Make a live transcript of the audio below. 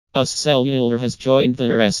US Cellular has joined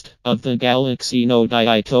the rest of the Galaxy Note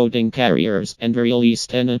II toting carriers and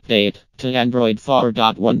released an update to Android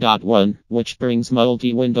 4.1.1, which brings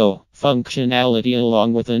multi-window functionality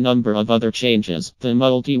along with a number of other changes. The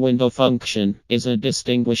multi-window function is a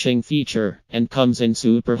distinguishing feature and comes in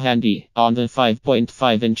super handy on the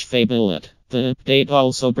 5.5-inch phablet. The update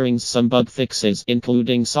also brings some bug fixes,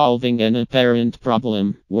 including solving an apparent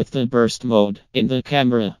problem with the burst mode in the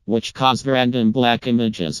camera, which caused random black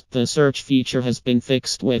images. The search feature has been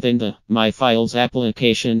fixed within the My Files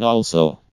application also.